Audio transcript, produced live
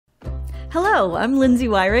Hello, I'm Lindsay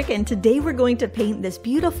Weirich, and today we're going to paint this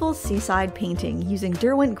beautiful seaside painting using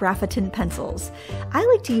Derwent Graphitint pencils. I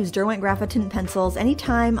like to use Derwent Graphitint pencils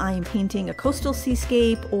anytime I am painting a coastal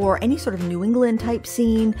seascape or any sort of New England type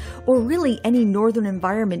scene, or really any northern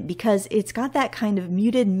environment, because it's got that kind of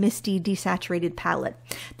muted, misty, desaturated palette.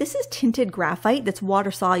 This is tinted graphite that's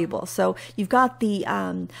water soluble, so you've got the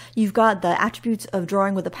attributes of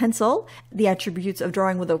drawing with a pencil, the attributes of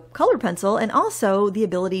drawing with a colored pencil, and also the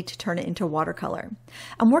ability to turn it into watercolor.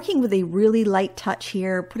 I'm working with a really light touch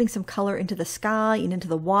here, putting some color into the sky and into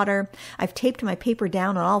the water. I've taped my paper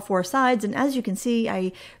down on all four sides, and as you can see,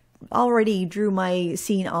 I already drew my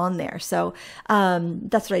scene on there. So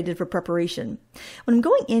that's what I did for preparation. When I'm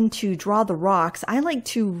going in to draw the rocks, I like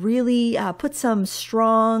to really put some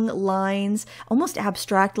strong lines, almost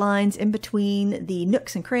abstract lines, in between the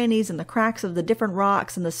nooks and crannies and the cracks of the different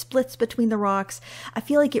rocks and the splits between the rocks. I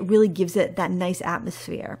feel like it really gives it that nice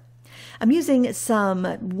atmosphere. I'm using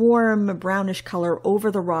some warm brownish color over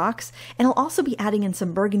the rocks, and I'll also be adding in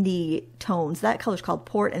some burgundy tones. That color is called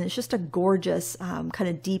Port, and it's just a gorgeous kind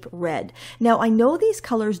of deep red. Now, I know these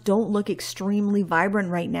colors don't look extremely vibrant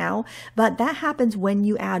right now, but that happens when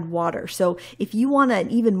you add water. So if you want an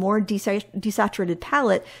even more desaturated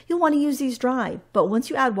palette, you'll want to use these dry. But once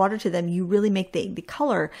you add water to them, you really make the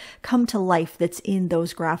color come to life that's in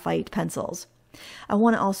those graphite pencils. I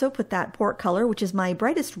want to also put that port color, which is my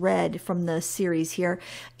brightest red from the series here,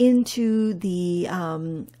 into the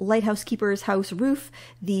lighthouse keeper's house roof,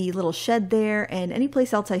 the little shed there, and any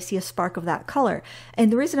place else I see a spark of that color.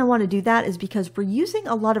 And the reason I want to do that is because we're using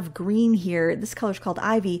a lot of green here. This color is called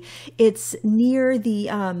Ivy. It's near the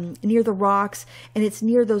rocks, and it's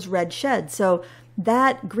near those red sheds. So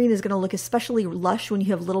that green is going to look especially lush when you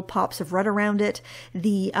have little pops of red around it.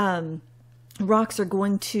 The rocks are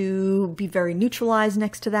going to be very neutralized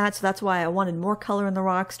next to that, so that's why I wanted more color in the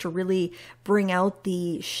rocks to really bring out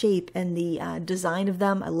the shape and the design of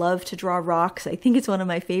them. I love to draw rocks. I think it's one of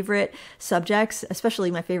my favorite subjects,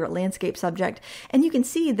 especially my favorite landscape subject. And you can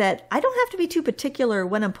see that I don't have to be too particular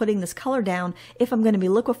when I'm putting this color down if I'm going to be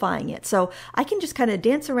liquefying it. So I can just kind of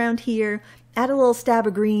dance around here, add a little stab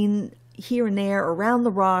of green here and there around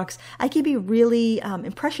the rocks. I can be really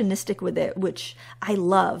impressionistic with it, which I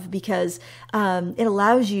love because it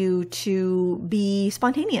allows you to be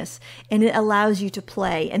spontaneous and it allows you to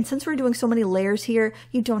play. And since we're doing so many layers here,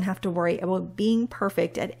 you don't have to worry about being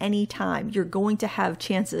perfect at any time. You're going to have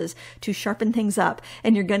chances to sharpen things up,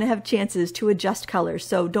 and you're going to have chances to adjust colors,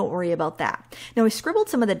 so don't worry about that. Now, I scribbled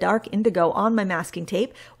some of the dark indigo on my masking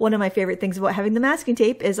tape. One of my favorite things about having the masking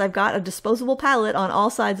tape is I've got a disposable palette on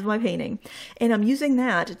all sides of my painting. And I'm using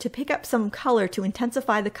that to pick up some color to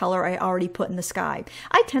intensify the color I already put in the sky.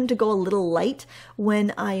 I tend to go a little light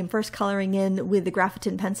when I am first coloring in with the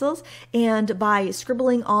Graphitint pencils, and by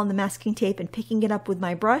scribbling on the masking tape and picking it up with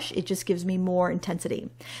my brush, it just gives me more intensity.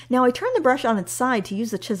 Now, I turn the brush on its side to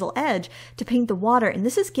use the chisel edge to paint the water, and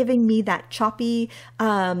this is giving me that choppy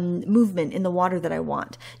movement in the water that I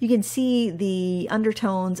want. You can see the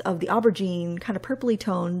undertones of the aubergine kind of purpley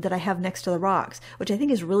tone that I have next to the rocks, which I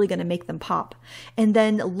think is really going to make them pop. And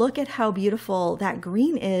then look at how beautiful that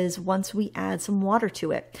green is once we add some water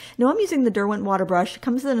to it. Now, I'm using the Derwent water brush. It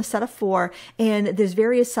comes in a set of 4, and there's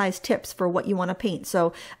various size tips for what you want to paint.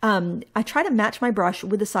 So I try to match my brush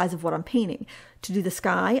with the size of what I'm painting. To do the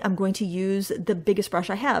sky, I'm going to use the biggest brush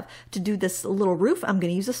I have. To do this little roof, I'm going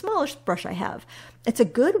to use the smallest brush I have. It's a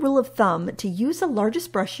good rule of thumb to use the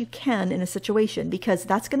largest brush you can in a situation, because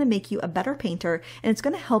that's going to make you a better painter, and it's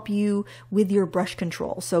going to help you with your brush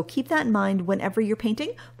control. So keep that in mind whenever you're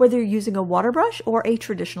painting, whether you're using a water brush or a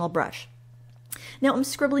traditional brush. Now I'm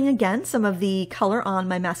scribbling again some of the color on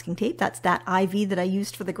my masking tape. That's that ivy that I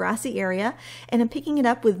used for the grassy area. And I'm picking it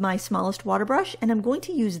up with my smallest water brush, and I'm going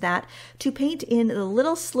to use that to paint in the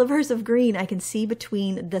little slivers of green I can see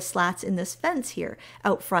between the slats in this fence here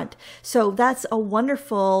out front. So that's a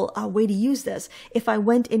wonderful way to use this. If I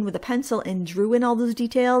went in with a pencil and drew in all those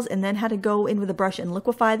details and then had to go in with a brush and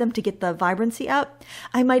liquefy them to get the vibrancy up,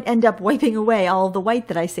 I might end up wiping away all of the white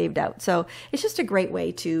that I saved out. So it's just a great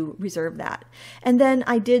way to reserve that. And then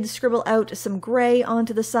I did scribble out some gray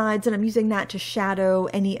onto the sides, and I'm using that to shadow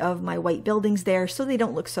any of my white buildings there so they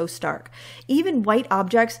don't look so stark. Even white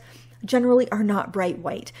objects generally are not bright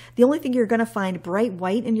white. The only thing you're going to find bright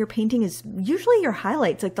white in your painting is usually your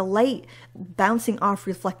highlights, like the light bouncing off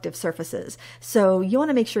reflective surfaces. So you want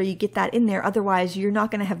to make sure you get that in there, otherwise you're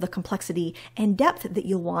not going to have the complexity and depth that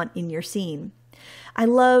you'll want in your scene. I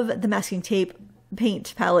love the masking tape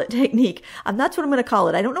paint palette technique. That's what I'm going to call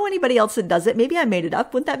it. I don't know anybody else that does it. Maybe I made it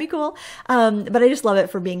up. Wouldn't that be cool? But I just love it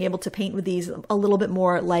for being able to paint with these a little bit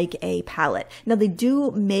more like a palette. Now they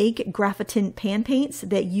do make Graphitint pan paints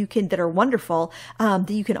that are wonderful, that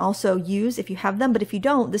you can also use if you have them. But if you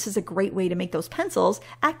don't, this is a great way to make those pencils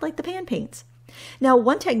act like the pan paints. Now,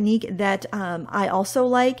 one technique that I also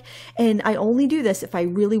like, and I only do this if I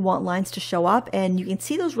really want lines to show up, and you can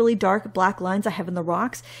see those really dark black lines I have in the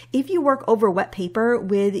rocks. If you work over wet paper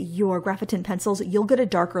with your Graphitint pencils, you'll get a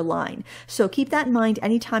darker line. So keep that in mind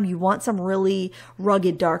anytime you want some really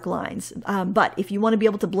rugged dark lines. But if you want to be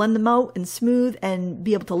able to blend them out and smooth and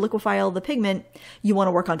be able to liquefy all the pigment, you want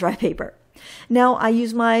to work on dry paper. Now I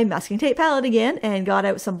use my masking tape palette again and got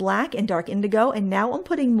out some black and dark indigo, and now I'm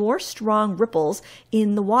putting more strong ripples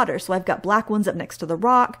in the water. So I've got black ones up next to the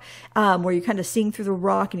rock, where you're kind of seeing through the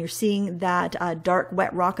rock and you're seeing that dark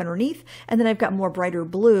wet rock underneath, and then I've got more brighter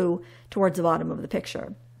blue towards the bottom of the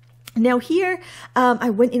picture. Now here, I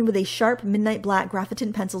went in with a sharp midnight black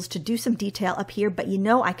Graphitint pencils to do some detail up here, but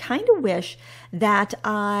I kind of wish that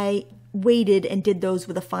I waited and did those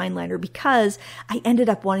with a fine liner, because I ended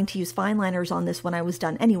up wanting to use fine liners on this when I was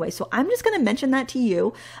done anyway. So I'm just going to mention that to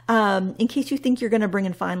you in case you think you're going to bring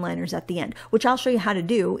in fine liners at the end, which I'll show you how to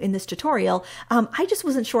do in this tutorial. I just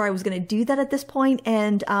wasn't sure I was going to do that at this point,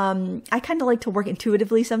 and I kind of like to work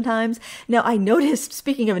intuitively sometimes. Now I noticed,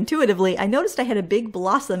 speaking of intuitively, I noticed I had a big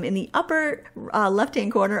blossom in the upper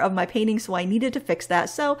left-hand corner of my painting, so I needed to fix that.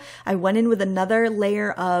 So I went in with another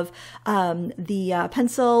layer of the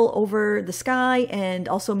pencil over the sky, and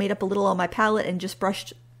also made up a little on my palette and just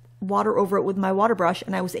brushed water over it with my water brush,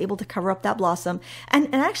 and I was able to cover up that blossom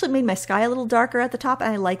and actually made my sky a little darker at the top,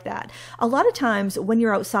 and I like that. A lot of times when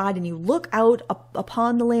you're outside and you look out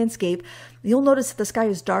upon the landscape, you'll notice that the sky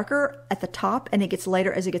is darker at the top and it gets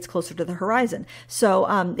lighter as it gets closer to the horizon.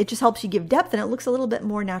 So it just helps you give depth, and it looks a little bit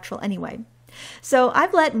more natural anyway. So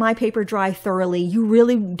I've let my paper dry thoroughly. You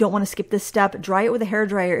really don't want to skip this step. Dry it with a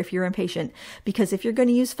hairdryer if you're impatient, because if you're going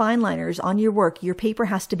to use fine liners on your work, your paper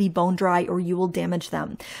has to be bone dry or you will damage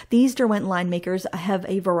them. These Derwent line makers have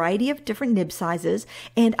a variety of different nib sizes,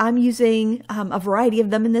 and I'm using a variety of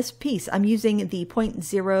them in this piece. I'm using the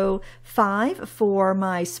 0.05 for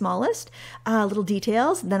my smallest little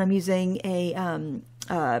details. Then I'm using a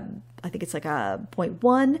I think it's like a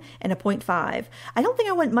 0.1 and a 0.5. I don't think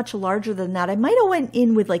I went much larger than that. I might have went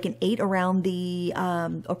in with like an 8 around the,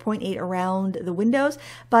 or 0.8 around the windows,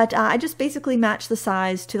 but I just basically matched the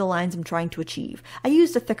size to the lines I'm trying to achieve. I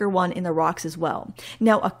used a thicker one in the rocks as well.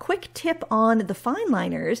 Now, a quick tip on the fine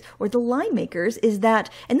liners or the line makers is that,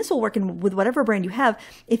 and this will work with whatever brand you have,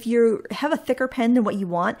 if you have a thicker pen than what you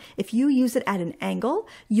want, if you use it at an angle,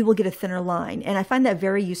 you will get a thinner line. And I find that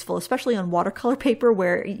very useful, especially on watercolor paper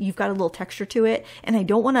where you've got a little texture to it, and I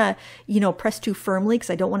don't want to, press too firmly because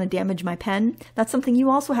I don't want to damage my pen. That's something you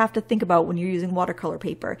also have to think about when you're using watercolor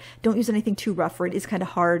paper. Don't use anything too rough, or it is kind of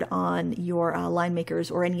hard on your line makers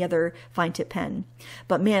or any other fine tip pen.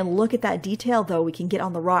 But man, look at that detail though we can get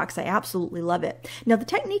on the rocks. I absolutely love it. Now the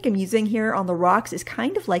technique I'm using here on the rocks is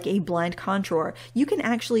kind of like a blind contour. You can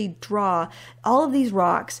actually draw all of these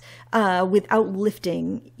rocks without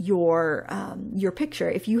lifting your picture.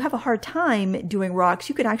 If you have a hard time doing rocks,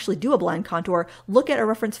 you could actually do a blind contour, look at a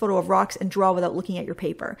reference photo of rocks and draw without looking at your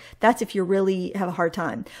paper. That's if you really have a hard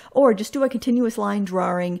time. Or just do a continuous line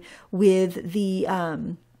drawing with the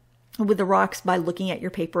rocks by looking at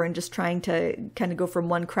your paper and just trying to kind of go from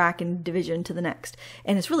one crack and division to the next.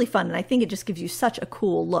 And it's really fun, and I think it just gives you such a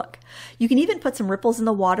cool look. You can even put some ripples in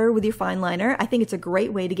the water with your fine liner. I think it's a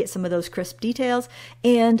great way to get some of those crisp details,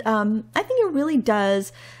 and I think it really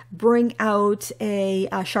does bring out a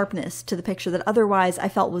sharpness to the picture that otherwise I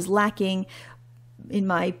felt was lacking in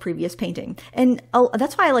my previous painting. And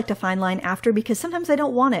that's why I like to fine line after, because sometimes I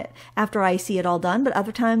don't want it after I see it all done, but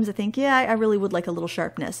other times I think, yeah, I really would like a little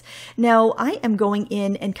sharpness. Now I am going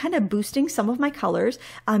in and kind of boosting some of my colors.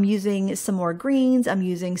 I'm using some more greens, I'm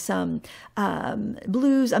using some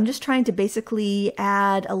blues. I'm just trying to basically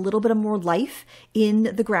add a little bit of more life in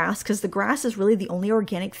the grass, because the grass is really the only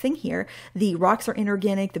organic thing here. The rocks are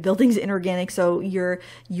inorganic, the building's inorganic, so your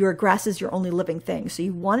grass is your only living thing. So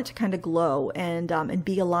you want it to kind of glow and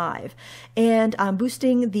be alive. And I'm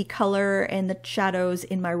boosting the color and the shadows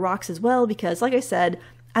in my rocks as well, because like I said,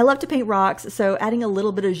 I love to paint rocks, so adding a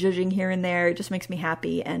little bit of zhuzhing here and there just makes me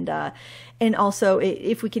happy. And also,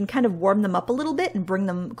 if we can kind of warm them up a little bit and bring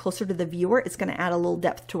them closer to the viewer, it's going to add a little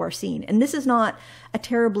depth to our scene. And this is not a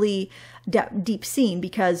terribly deep scene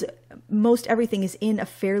because most everything is in a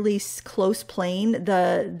fairly close plane.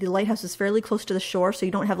 The lighthouse is fairly close to the shore, so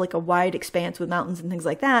you don't have like a wide expanse with mountains and things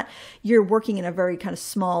like that. You're working in a very kind of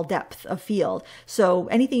small depth of field. So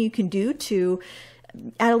anything you can do to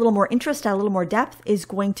add a little more interest, add a little more depth is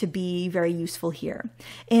going to be very useful here.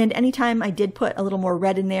 And anytime I did put a little more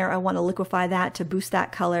red in there, I want to liquefy that to boost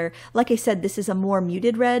that color. Like I said, this is a more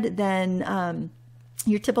muted red than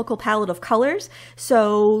your typical palette of colors.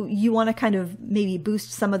 So you want to kind of maybe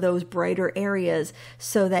boost some of those brighter areas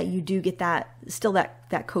so that you do get that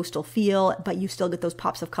coastal feel, but you still get those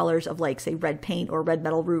pops of colors of like, say, red paint or red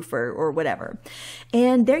metal roof or whatever.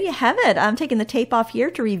 And there you have it. I'm taking the tape off here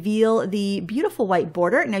to reveal the beautiful white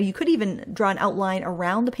border. Now you could even draw an outline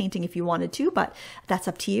around the painting if you wanted to, but that's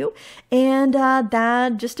up to you. And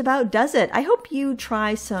that just about does it. I hope you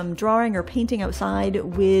try some drawing or painting outside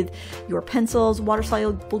with your pencils.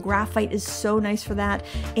 Water-soluble graphite is so nice for that.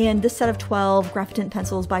 And this set of 12 Graphitint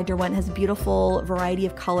pencils by Derwent has a beautiful variety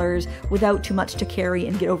of colors without too much to carry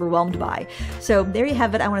and get overwhelmed by. So there you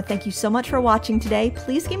have it. I want to thank you so much for watching today.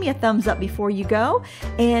 Please give me a thumbs up before you go.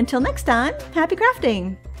 And until next time, happy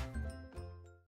crafting!